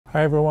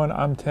Hi everyone,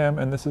 I'm Tim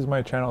and this is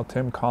my channel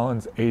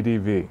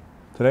TimCollinsADV.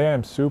 Today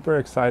I'm super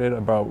excited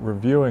about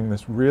reviewing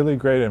this really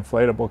great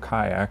inflatable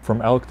kayak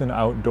from Elkton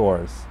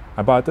Outdoors.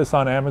 I bought this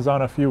on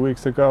Amazon a few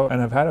weeks ago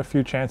and have had a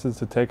few chances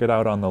to take it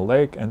out on the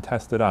lake and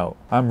test it out.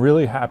 I'm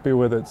really happy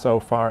with it so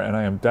far and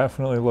I am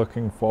definitely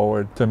looking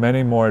forward to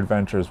many more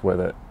adventures with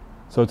it.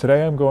 So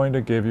today I'm going to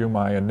give you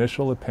my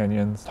initial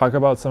opinions, talk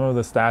about some of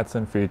the stats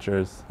and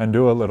features, and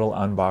do a little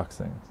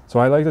unboxing. So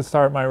I like to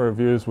start my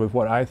reviews with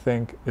what I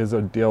think is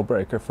a deal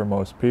breaker for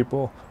most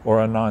people, or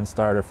a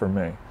non-starter for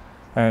me,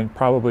 and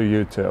probably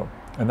you too,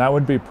 and that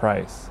would be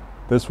price.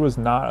 This was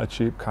not a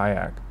cheap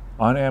kayak.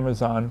 On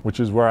Amazon, which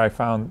is where I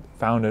found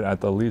it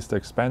at the least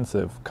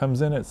expensive,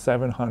 comes in at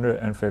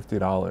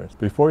 $750.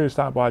 Before you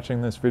stop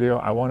watching this video,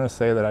 I want to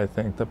say that I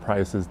think the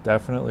price is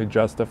definitely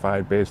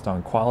justified based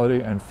on quality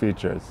and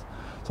features.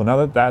 So now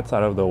that that's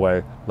out of the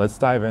way, let's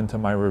dive into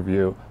my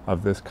review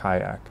of this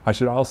kayak. I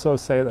should also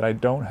say that I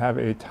don't have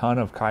a ton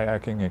of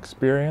kayaking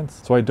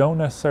experience, so I don't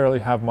necessarily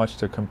have much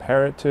to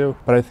compare it to,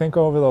 but I think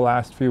over the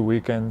last few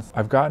weekends,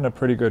 I've gotten a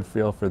pretty good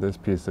feel for this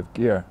piece of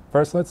gear.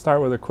 First, let's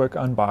start with a quick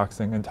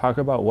unboxing and talk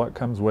about what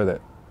comes with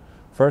it.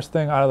 First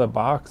thing out of the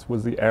box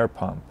was the air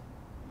pump.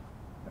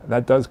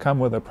 That does come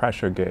with a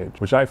pressure gauge,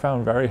 which I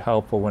found very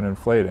helpful when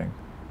inflating.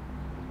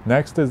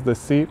 Next is the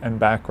seat and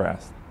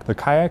backrest. The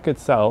kayak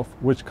itself,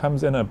 which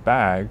comes in a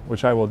bag,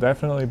 which I will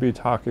definitely be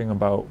talking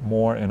about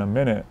more in a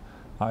minute,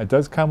 it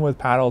does come with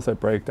paddles that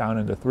break down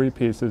into 3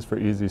 pieces for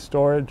easy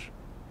storage.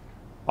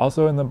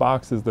 Also in the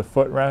box is the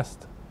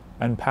footrest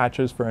and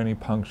patches for any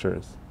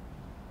punctures.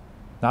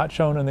 Not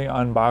shown in the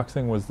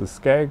unboxing was the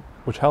skeg,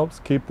 which helps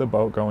keep the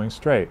boat going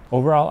straight.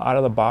 Overall, out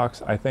of the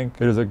box, I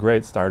think it is a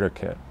great starter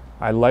kit.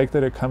 I like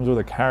that it comes with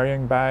a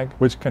carrying bag,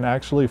 which can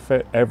actually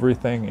fit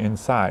everything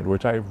inside,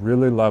 which I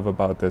really love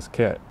about this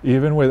kit.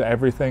 Even with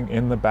everything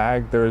in the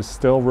bag, there is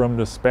still room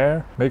to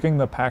spare, making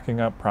the packing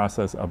up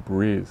process a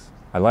breeze.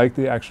 I like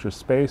the extra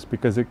space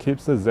because it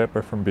keeps the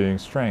zipper from being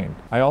strained.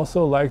 I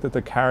also like that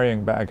the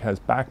carrying bag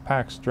has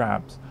backpack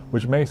straps,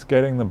 which makes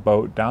getting the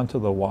boat down to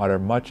the water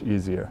much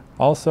easier.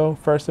 Also,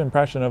 first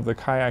impression of the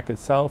kayak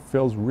itself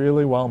feels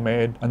really well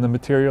made and the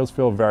materials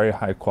feel very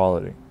high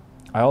quality.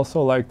 I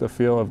also like the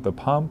feel of the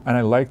pump, and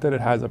I like that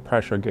it has a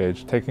pressure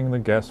gauge, taking the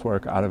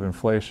guesswork out of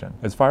inflation.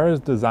 As far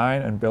as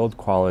design and build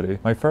quality,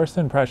 my first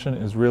impression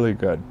is really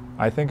good.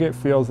 I think it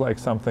feels like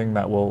something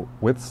that will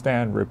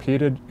withstand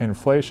repeated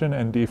inflation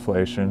and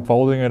deflation,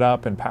 folding it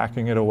up and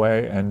packing it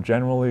away, and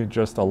generally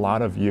just a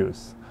lot of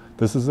use.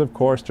 This is of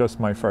course just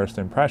my first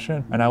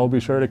impression, and I will be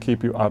sure to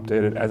keep you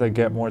updated as I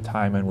get more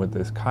time in with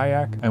this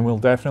kayak, and will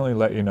definitely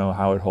let you know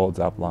how it holds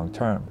up long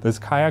term. This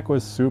kayak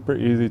was super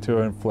easy to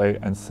inflate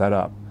and set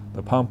up.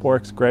 The pump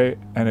works great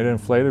and it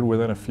inflated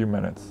within a few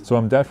minutes, so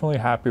I'm definitely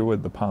happy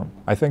with the pump.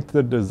 I think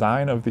the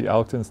design of the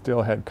Elkton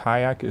STEELHEAD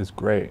kayak is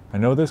great. I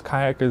know this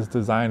kayak is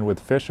designed with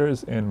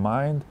fishers in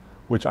mind,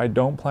 which I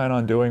don't plan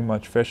on doing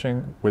much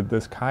fishing with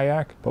this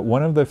kayak, but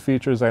one of the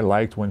features I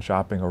liked when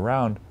shopping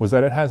around was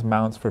that it has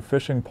mounts for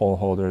fishing pole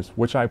holders,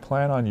 which I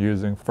plan on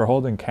using for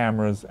holding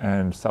cameras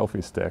and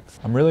selfie sticks.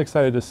 I'm really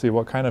excited to see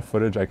what kind of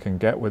footage I can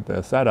get with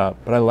this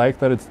setup, but I like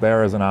that it's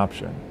there as an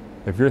option.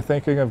 If you're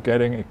thinking of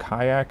getting a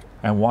kayak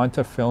and want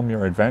to film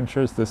your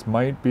adventures, this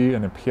might be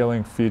an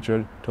appealing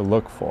feature to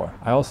look for.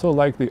 I also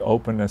like the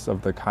openness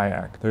of the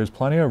kayak. There's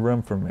plenty of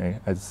room for me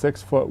at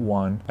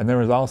 6'1", and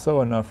there is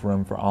also enough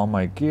room for all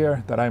my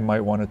gear that I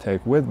might want to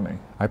take with me.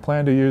 I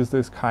plan to use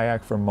this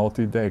kayak for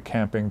multi-day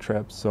camping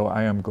trips, so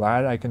I am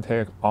glad I can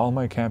take all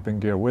my camping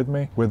gear with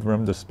me with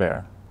room to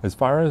spare. As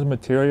far as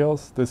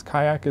materials, this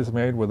kayak is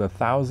made with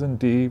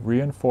 1000D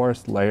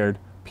reinforced layered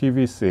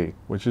PVC,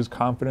 which is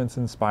confidence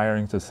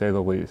inspiring to say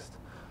the least.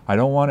 I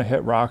don't want to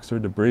hit rocks or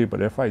debris,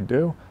 but if I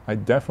do, I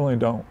definitely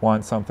don't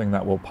want something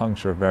that will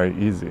puncture very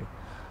easy.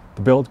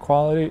 The build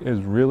quality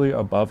is really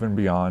above and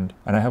beyond,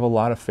 and I have a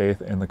lot of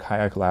faith in the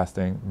kayak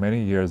lasting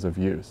many years of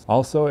use.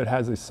 Also, it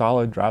has a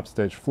solid drop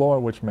stitch floor,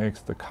 which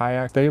makes the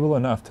kayak stable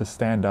enough to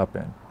stand up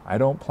in. I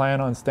don't plan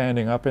on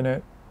standing up in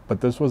it,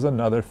 but this was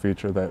another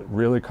feature that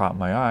really caught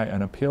my eye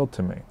and appealed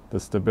to me, the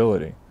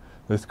stability.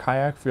 This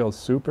kayak feels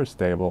super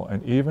stable,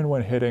 and even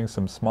when hitting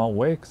some small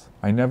wakes,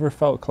 I never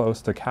felt close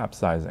to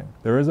capsizing.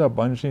 There is a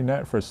bungee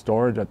net for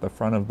storage at the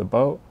front of the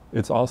boat.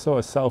 It's also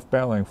a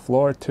self-bailing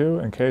floor too,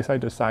 in case I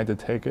decide to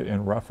take it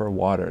in rougher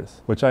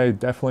waters, which I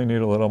definitely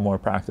need a little more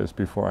practice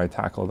before I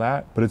tackle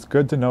that, but it's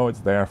good to know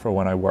it's there for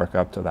when I work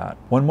up to that.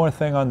 One more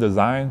thing on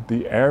design,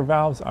 the air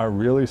valves are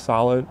really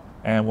solid,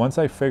 and once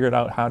I figured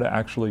out how to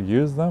actually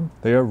use them,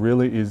 they are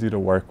really easy to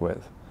work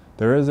with.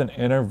 There is an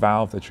inner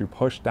valve that you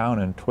push down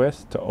and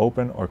twist to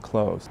open or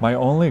close. My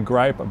only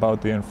gripe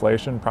about the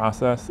inflation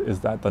process is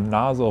that the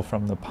nozzle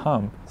from the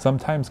pump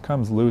sometimes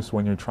comes loose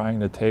when you're trying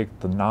to take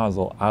the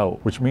nozzle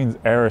out, which means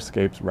air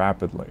escapes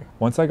rapidly.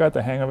 Once I got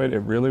the hang of it, it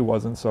really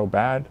wasn't so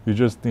bad. You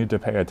just need to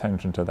pay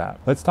attention to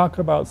that. Let's talk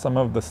about some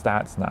of the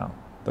stats now.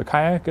 The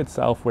kayak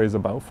itself weighs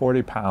about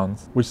 40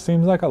 pounds, which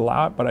seems like a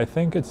lot, but I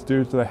think it's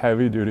due to the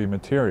heavy-duty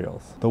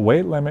materials. The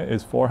weight limit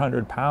is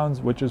 400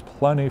 pounds, which is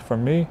plenty for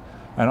me,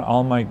 and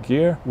all my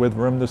gear with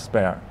room to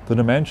spare. The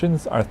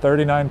dimensions are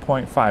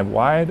 39.5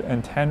 wide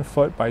and 10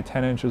 foot by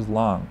 10 inches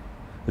long.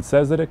 It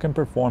says that it can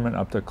perform in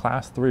up to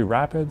Class 3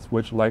 rapids,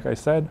 which, like I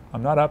said,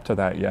 I'm not up to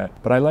that yet,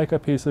 but I like a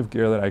piece of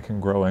gear that I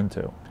can grow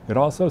into. It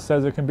also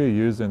says it can be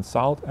used in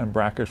salt and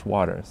brackish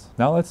waters.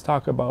 Now let's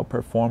talk about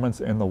performance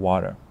in the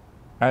water.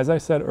 As I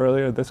said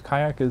earlier, this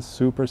kayak is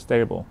super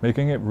stable,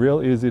 making it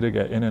real easy to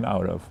get in and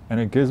out of, and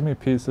it gives me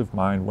peace of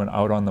mind when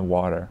out on the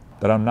water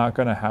that I'm not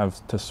going to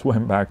have to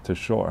swim back to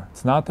shore.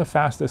 It's not the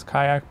fastest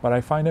kayak, but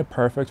I find it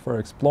perfect for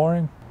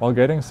exploring while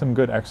getting some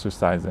good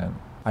exercise in.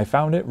 I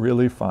found it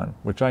really fun,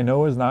 which I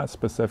know is not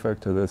specific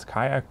to this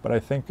kayak, but I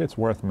think it's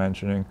worth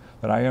mentioning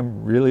that I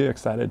am really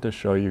excited to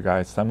show you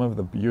guys some of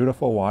the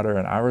beautiful water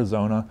in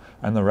Arizona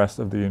and the rest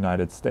of the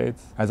United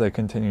States as I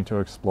continue to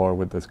explore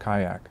with this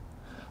kayak.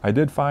 I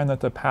did find that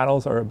the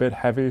paddles are a bit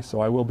heavy,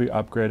 so I will be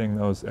upgrading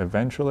those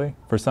eventually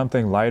for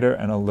something lighter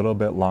and a little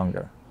bit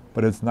longer.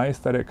 But it's nice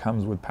that it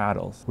comes with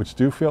paddles, which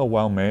do feel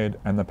well made,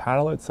 and the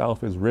paddle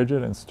itself is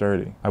rigid and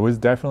sturdy. I was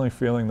definitely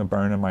feeling the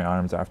burn in my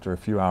arms after a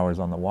few hours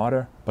on the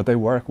water, but they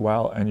work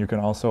well, and you can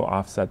also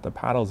offset the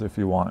paddles if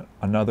you want,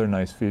 another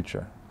nice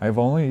feature. I've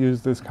only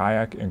used this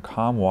kayak in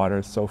calm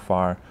waters so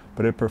far,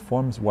 but it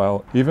performs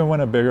well. Even when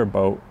a bigger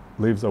boat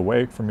leaves a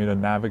wake for me to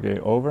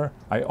navigate over,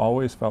 I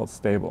always felt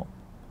stable.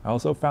 I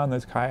also found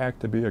this kayak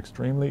to be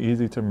extremely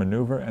easy to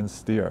maneuver and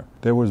steer.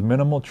 There was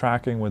minimal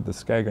tracking with the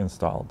skeg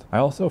installed. I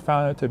also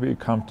found it to be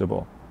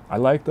comfortable. I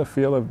liked the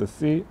feel of the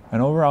seat,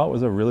 and overall it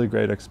was a really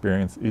great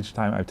experience each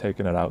time I've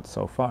taken it out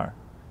so far.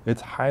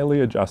 It's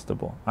highly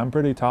adjustable. I'm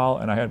pretty tall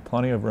and I had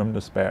plenty of room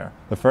to spare.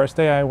 The first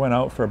day I went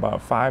out for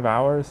about 5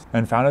 hours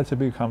and found it to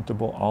be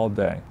comfortable all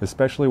day,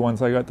 especially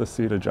once I got the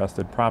seat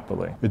adjusted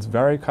properly. It's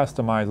very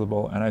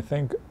customizable, and I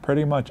think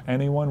pretty much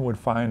anyone would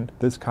find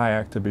this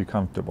kayak to be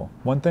comfortable.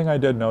 One thing I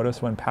did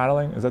notice when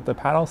paddling is that the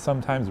paddle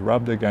sometimes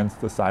rubbed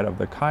against the side of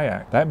the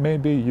kayak. That may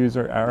be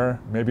user error,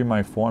 maybe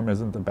my form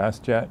isn't the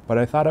best yet, but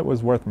I thought it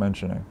was worth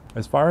mentioning.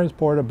 As far as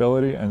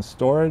portability and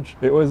storage,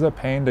 it was a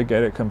pain to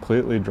get it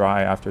completely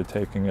dry after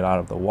taking it out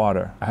of the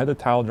water. I had to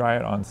towel dry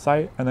it on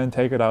site and then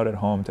take it out at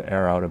home to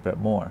air out a bit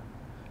more.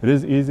 It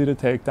is easy to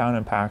take down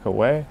and pack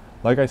away.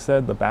 Like I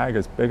said, the bag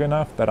is big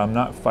enough that I'm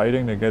not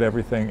fighting to get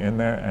everything in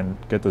there and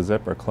get the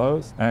zipper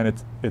closed.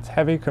 And it's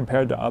heavy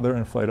compared to other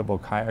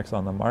inflatable kayaks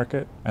on the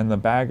market, and the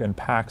bag and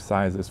pack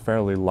size is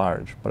fairly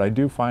large, but I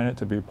do find it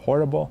to be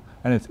portable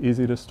and it's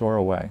easy to store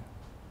away.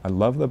 I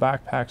love the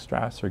backpack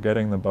straps for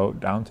getting the boat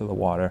down to the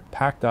water,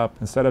 packed up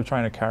instead of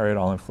trying to carry it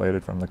all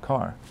inflated from the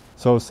car.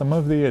 So some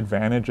of the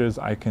advantages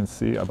I can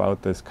see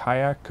about this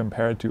kayak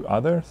compared to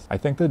others, I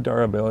think the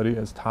durability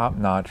is top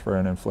notch for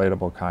an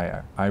inflatable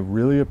kayak. I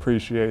really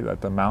appreciate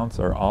that the mounts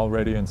are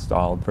already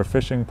installed for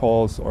fishing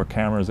poles or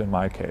cameras in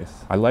my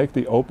case. I like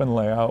the open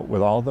layout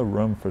with all the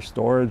room for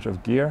storage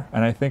of gear,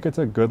 and I think it's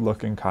a good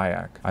looking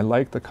kayak. I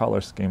like the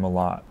color scheme a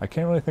lot. I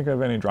can't really think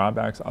of any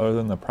drawbacks other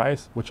than the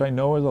price, which I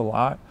know is a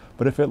lot,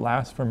 but if it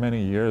lasts for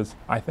many years,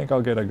 I think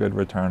I'll get a good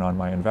return on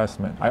my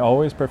investment. I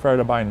always prefer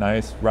to buy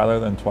nice rather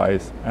than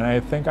twice, and I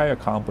think I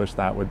accomplished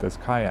that with this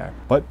kayak,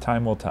 but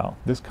time will tell.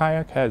 This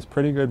kayak has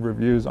pretty good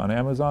reviews on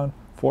Amazon,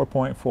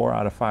 4.4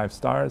 out of 5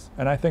 stars,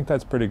 and I think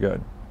that's pretty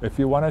good. If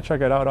you want to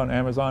check it out on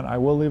Amazon, I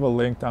will leave a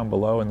link down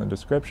below in the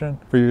description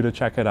for you to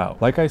check it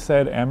out. Like I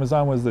said,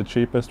 Amazon was the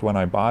cheapest when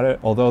I bought it,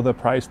 although the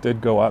price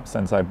did go up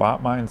since I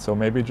bought mine, so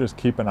maybe just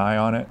keep an eye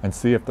on it and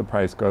see if the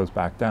price goes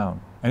back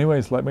down.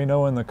 Anyways, let me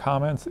know in the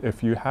comments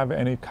if you have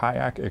any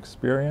kayak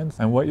experience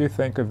and what you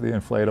think of the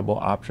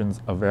inflatable options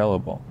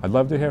available. I'd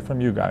love to hear from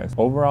you guys.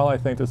 Overall, I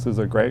think this is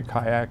a great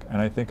kayak and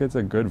I think it's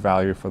a good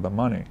value for the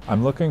money.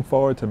 I'm looking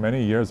forward to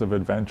many years of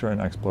adventure and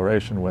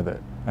exploration with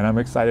it, and I'm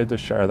excited to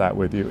share that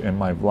with you in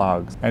my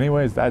vlogs.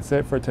 Anyways, that's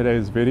it for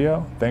today's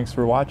video. Thanks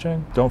for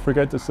watching. Don't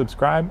forget to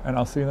subscribe, and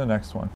I'll see you in the next one.